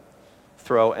to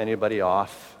throw anybody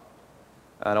off.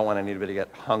 I don't want anybody to get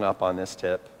hung up on this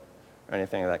tip or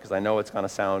anything like that, because I know it's going to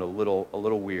sound a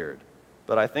little weird.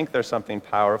 But I think there's something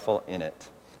powerful in it.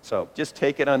 So just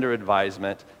take it under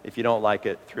advisement. If you don't like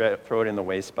it, throw it in the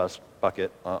waste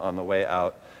bucket on the way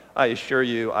out. I assure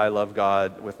you, I love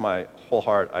God with my whole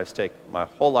heart. I've staked my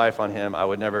whole life on Him. I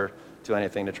would never do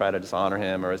anything to try to dishonor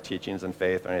Him or His teachings and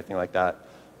faith or anything like that,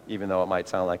 even though it might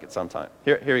sound like it sometime.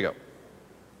 Here we go.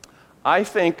 I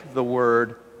think the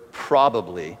word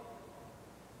probably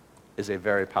is a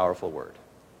very powerful word.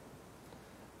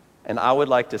 And I would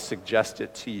like to suggest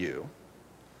it to you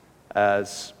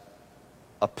as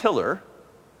a pillar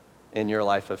in your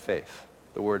life of faith.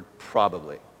 The word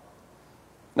probably.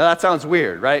 Now that sounds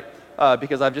weird, right?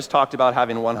 Because I've just talked about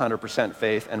having 100%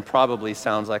 faith, and probably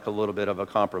sounds like a little bit of a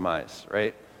compromise,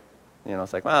 right?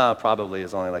 It's like, well, probably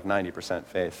is only like 90%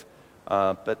 faith.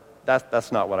 But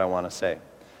that's not what I want to say.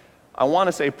 I want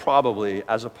to say probably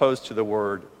as opposed to the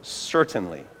word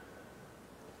certainly.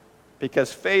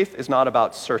 Because faith is not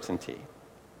about certainty.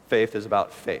 Faith is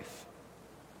about faith.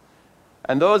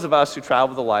 And those of us who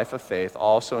travel the life of faith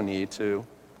also need to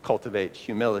cultivate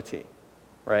humility,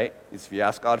 right? If you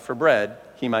ask God for bread,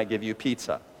 He might give you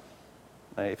pizza.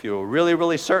 Like, if you were really,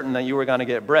 really certain that you were going to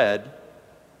get bread,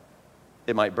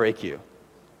 it might break you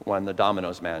when the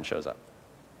Domino's man shows up,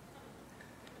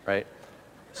 right?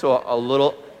 So a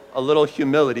little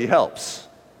humility helps,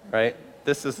 right?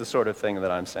 This is the sort of thing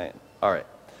that I'm saying. All right.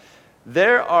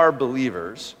 There are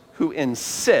believers who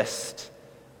insist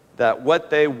that what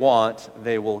they want,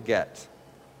 they will get.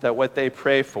 That what they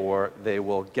pray for, they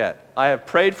will get. I have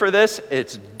prayed for this,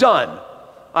 it's done.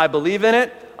 I believe in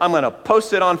it, I'm going to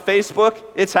post it on Facebook,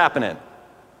 it's happening,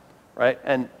 right?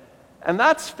 And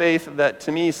that's faith that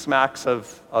to me smacks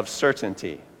of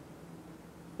certainty.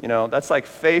 You know, that's like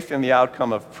faith in the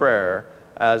outcome of prayer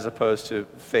as opposed to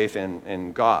faith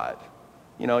in God.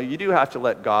 You know, you do have to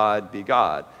let God be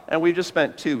God. And we just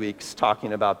spent 2 weeks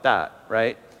talking about that,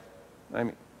 right? I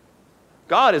mean,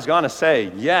 God is going to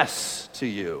say yes to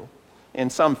you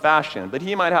in some fashion, but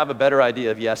he might have a better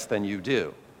idea of yes than you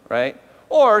do, right?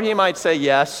 Or he might say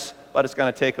yes, but it's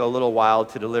going to take a little while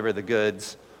to deliver the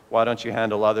goods. Why don't you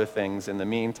handle other things in the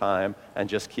meantime and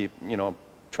just keep,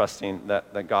 trusting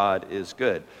that God is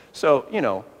good? So,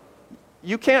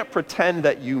 you can't pretend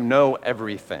that you know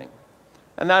everything.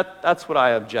 And that's what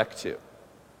I object to,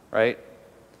 right?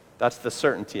 That's the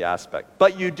certainty aspect.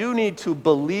 But you do need to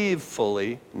believe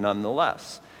fully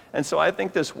nonetheless. And so I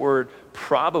think this word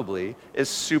probably is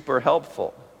super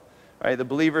helpful, right? The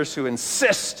believers who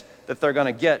insist that they're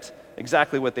going to get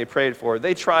exactly what they prayed for,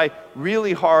 they try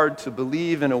really hard to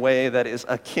believe in a way that is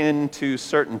akin to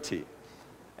certainty.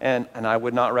 And I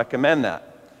would not recommend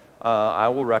that. I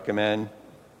will recommend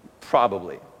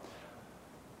probably.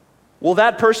 Will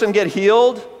that person get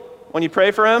healed when you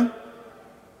pray for him?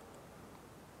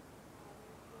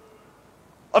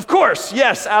 Of course,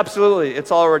 yes, absolutely.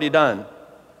 It's already done.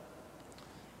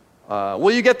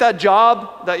 Will you get that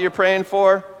job that you're praying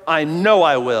for? I know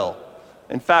I will.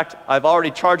 In fact, I've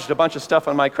already charged a bunch of stuff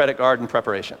on my credit card in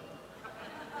preparation.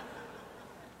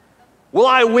 Will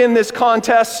I win this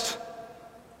contest?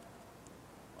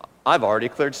 I've already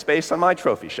cleared space on my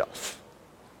trophy shelf.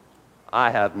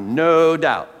 I have no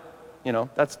doubt.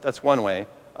 That's one way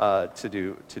to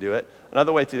do it.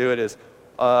 Another way to do it is,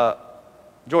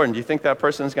 Jordan, do you think that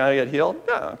person's going to get healed?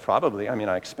 Yeah, probably.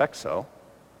 I expect so.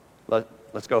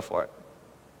 Let's go for it.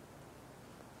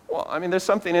 Well, there's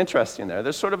something interesting there.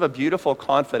 There's sort of a beautiful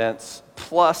confidence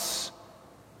plus,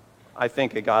 I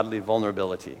think, a godly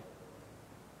vulnerability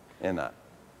in that.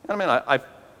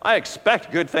 I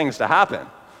expect good things to happen,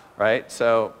 right?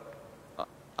 So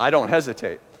I don't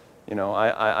hesitate.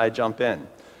 I jump in.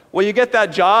 Will you get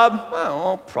that job?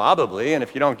 Well, probably. And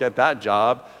if you don't get that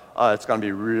job, it's going to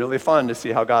be really fun to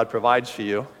see how God provides for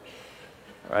you,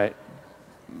 right?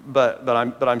 But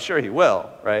I'm sure he will,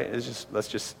 right?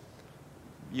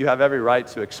 You have every right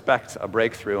to expect a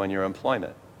breakthrough in your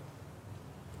employment,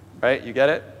 right? You get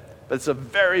it? But it's a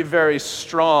very, very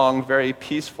strong, very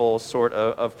peaceful sort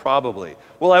of probably.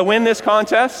 Will I win this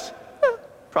contest?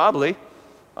 Probably.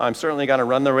 I'm certainly going to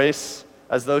run the race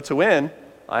as though to win.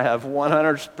 I have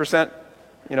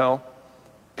 100%,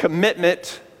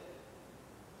 commitment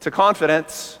to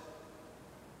confidence,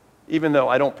 even though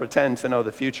I don't pretend to know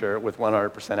the future with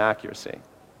 100% accuracy.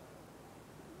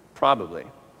 Probably.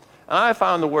 And I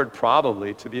found the word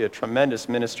probably to be a tremendous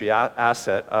ministry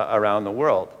asset around the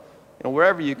world.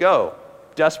 Wherever you go,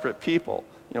 desperate people,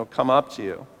 come up to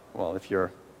you. Well, if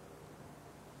you're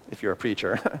a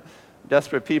preacher,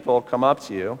 desperate people come up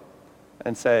to you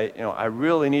and say, I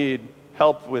really need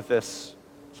help with this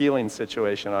healing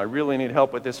situation. I really need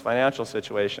help with this financial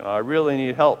situation. I really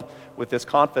need help with this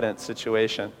confidence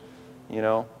situation.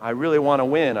 I really want to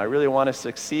win. I really want to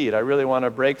succeed. I really want to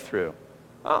break through.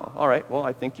 Oh, all right. Well,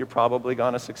 I think you're probably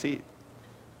going to succeed.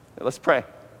 Let's pray.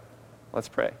 Let's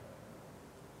pray.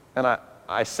 And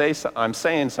I'm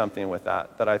saying something with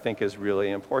that I think is really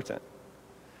important.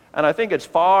 And I think it's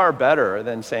far better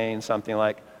than saying something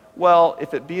like, well,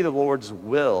 if it be the Lord's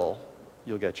will,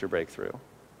 you'll get your breakthrough.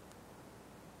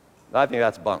 I think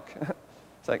that's bunk.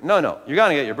 It's like, no, you're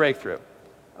going to get your breakthrough.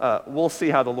 We'll see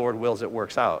how the Lord wills it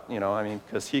works out,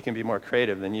 because he can be more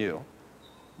creative than you.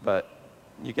 But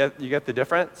you get the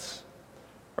difference,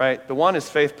 right? The one is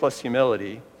faith plus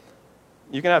humility.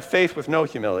 You can have faith with no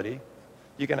humility.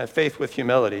 You can have faith with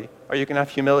humility, or you can have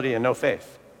humility and no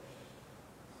faith.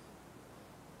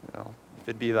 If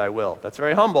it be thy will. That's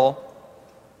very humble.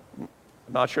 I'm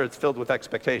not sure it's filled with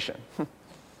expectation. It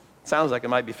sounds like it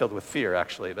might be filled with fear,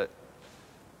 actually, but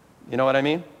you know what I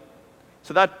mean?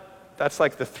 So that's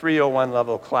like the 301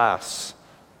 level class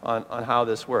on how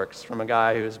this works from a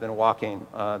guy who's been walking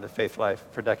the faith life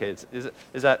for decades.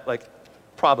 Is that like,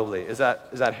 probably, is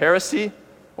that heresy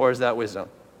or is that wisdom?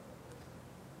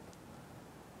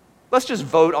 Let's just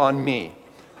vote on me.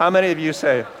 How many of you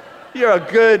say, you're a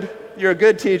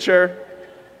good teacher?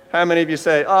 How many of you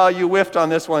say, oh, you whiffed on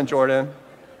this one, Jordan?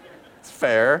 It's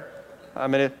fair. How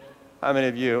many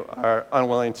of you are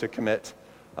unwilling to commit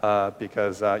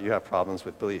because you have problems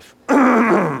with belief?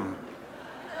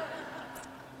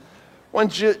 When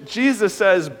Jesus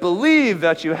says, believe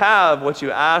that you have what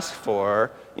you ask for,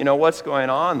 what's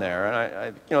going on there?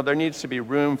 And there needs to be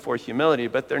room for humility,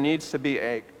 but there needs to be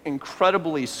an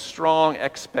incredibly strong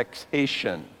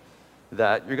expectation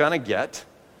that you're going to get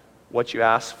what you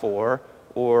ask for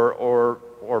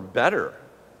or better.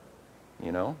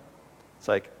 It's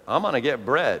like, I'm going to get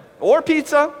bread or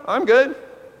pizza. I'm good.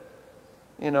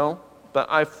 But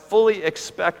I fully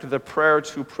expect the prayer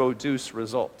to produce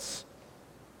results.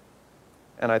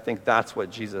 And I think that's what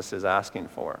Jesus is asking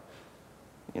for,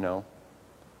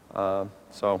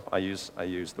 So I use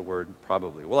the word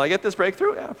probably. Will I get this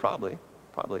breakthrough? Yeah, probably.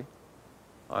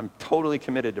 I'm totally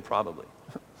committed to probably.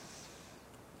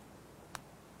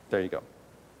 There you go.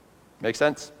 Make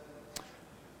sense?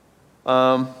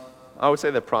 I would say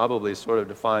that probably sort of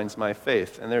defines my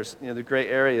faith. And there's the gray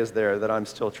areas there that I'm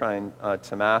still trying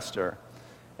to master.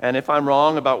 And if I'm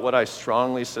wrong about what I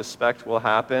strongly suspect will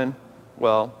happen,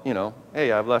 well,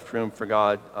 hey, I've left room for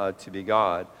God to be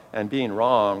God. And being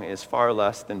wrong is far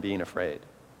less than being afraid.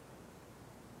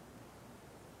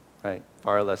 Right?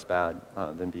 Far less bad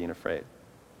than being afraid.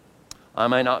 I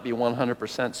might not be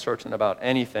 100% certain about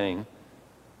anything,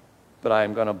 but I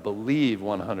am going to believe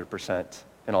 100%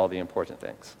 in all the important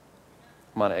things.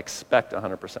 I'm going to expect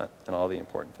 100% in all the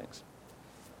important things.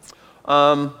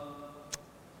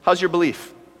 How's your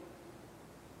belief?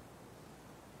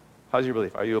 How's your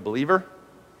belief? Are you a believer?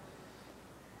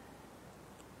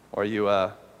 Or are you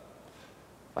a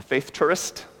faith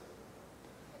tourist?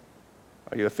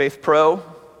 Are you a faith pro?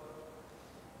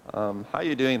 How are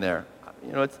you doing there?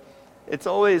 It's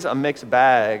always a mixed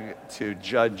bag to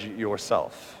judge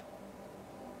yourself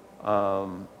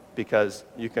because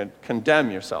you can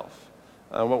condemn yourself.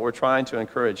 What we're trying to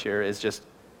encourage here is just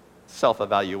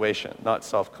self-evaluation, not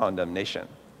self-condemnation.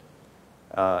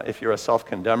 If you're a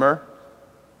self-condemner,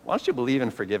 why don't you believe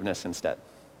in forgiveness instead?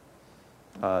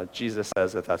 Jesus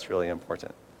says that that's really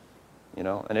important.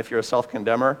 And if you're a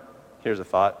self-condemner, here's a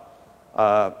thought.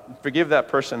 Forgive that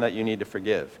person that you need to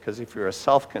forgive, because if you're a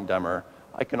self-condemner,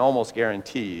 I can almost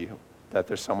guarantee you that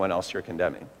there's someone else you're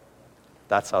condemning.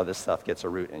 That's how this stuff gets a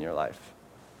root in your life,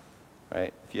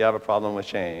 right? If you have a problem with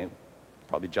shame,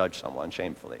 probably judge someone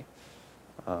shamefully.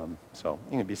 So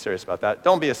you can be serious about that.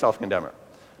 Don't be a self-condemner,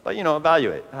 but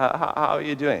evaluate. How are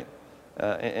you doing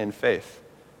in faith?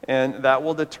 And that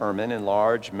will determine in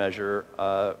large measure,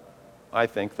 I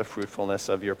think, the fruitfulness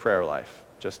of your prayer life,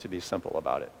 just to be simple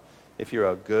about it. If you're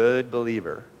a good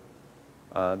believer,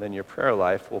 then your prayer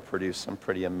life will produce some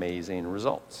pretty amazing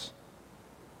results.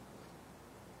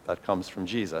 That comes from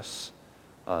Jesus,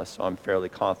 so I'm fairly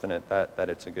confident that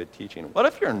it's a good teaching. What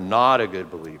if you're not a good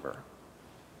believer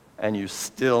and you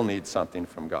still need something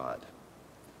from God?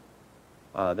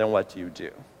 Then what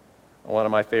do? One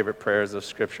of my favorite prayers of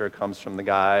Scripture comes from the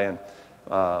guy in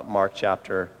Mark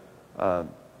chapter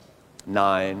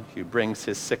 9 who brings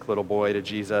his sick little boy to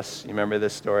Jesus. You remember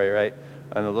this story, right?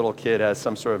 And the little kid has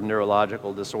some sort of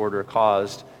neurological disorder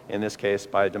caused, in this case,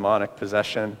 by demonic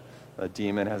possession. A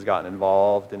demon has gotten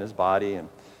involved in his body.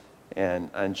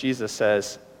 And Jesus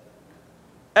says,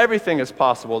 everything is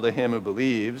possible to him who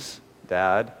believes,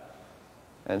 Dad.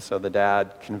 And so the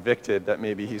dad, convicted that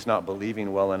maybe he's not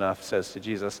believing well enough, says to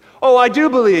Jesus, oh, I do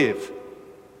believe.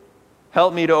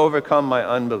 Help me to overcome my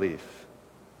unbelief.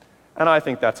 And I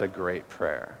think that's a great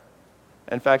prayer.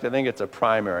 In fact, I think it's a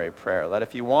primary prayer. That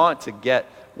if you want to get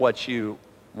what you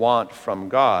want from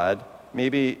God,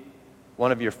 maybe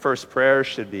one of your first prayers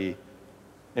should be,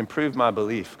 improve my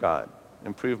belief, God.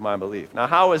 Improve my belief. Now,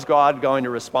 how is God going to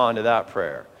respond to that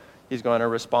prayer? He's going to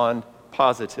respond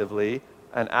positively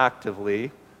and actively,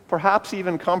 perhaps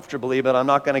even comfortably, but I'm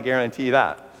not going to guarantee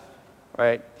that,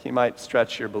 right? He might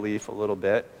stretch your belief a little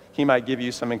bit. He might give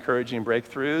you some encouraging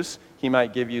breakthroughs. He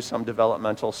might give you some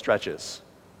developmental stretches.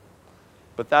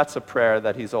 But that's a prayer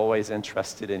that he's always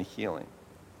interested in healing.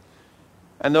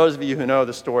 And those of you who know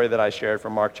the story that I shared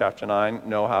from Mark chapter 9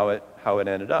 know how it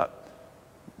ended up.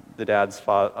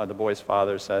 The boy's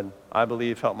father said, I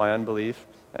believe, help my unbelief,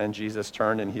 and Jesus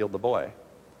turned and healed the boy.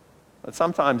 But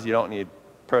sometimes you don't need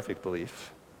perfect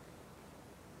belief.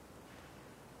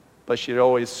 But you'd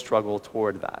always struggle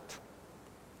toward that.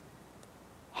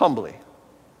 Humbly,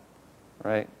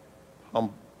 right?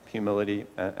 Humility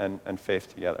and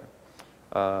faith together.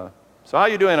 So how are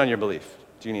you doing on your belief?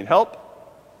 Do you need help?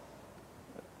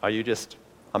 Are you just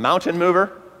a mountain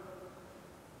mover?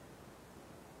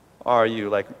 Are you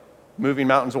like moving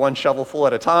mountains one shovelful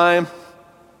at a time?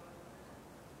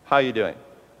 How are you doing?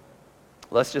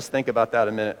 Let's just think about that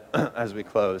a minute as we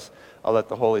close. I'll let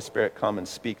the Holy Spirit come and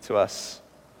speak to us.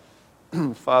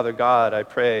 Father God, I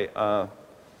pray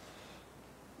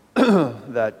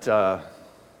that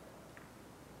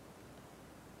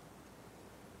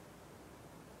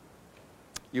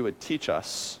you would teach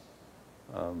us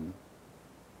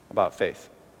about faith,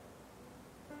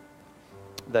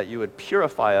 that you would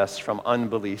purify us from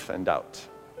unbelief and doubt.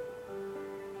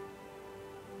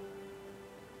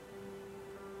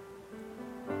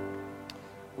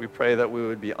 We pray that we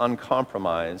would be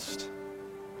uncompromised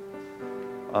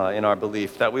in our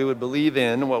belief, that we would believe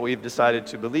in what we've decided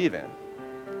to believe in,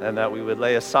 and that we would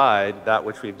lay aside that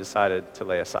which we've decided to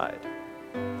lay aside.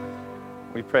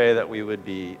 We pray that we would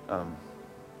be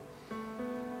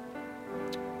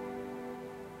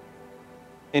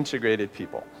integrated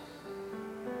people.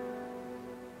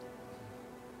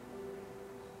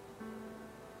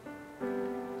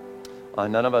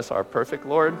 None of us are perfect,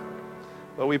 Lord,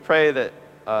 but we pray that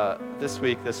this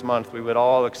week, this month, we would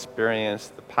all experience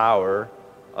the power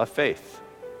of faith.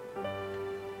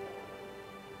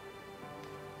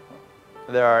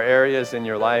 There are areas in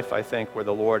your life, I think, where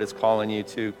the Lord is calling you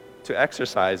to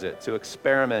exercise it, to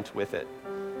experiment with it,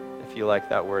 if you like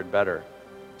that word better.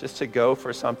 Just to go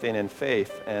for something in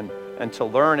faith and to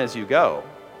learn as you go,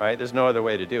 right? There's no other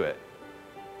way to do it.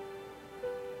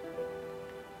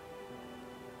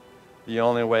 The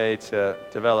only way to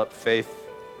develop faith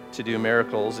to do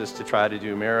miracles is to try to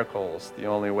do miracles. The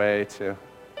only way to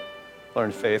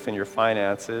learn faith in your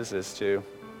finances is to,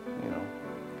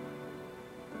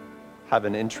 have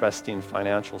an interesting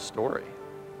financial story.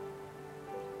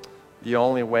 The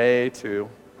only way to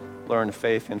learn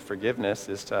faith in forgiveness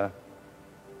is to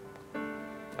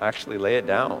actually lay it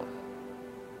down.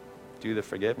 Do the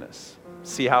forgiveness.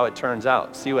 See how it turns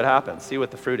out. See what happens. See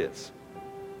what the fruit is.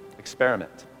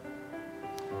 Experiment.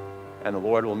 And the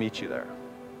Lord will meet you there.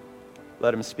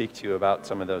 Let him speak to you about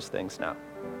some of those things now.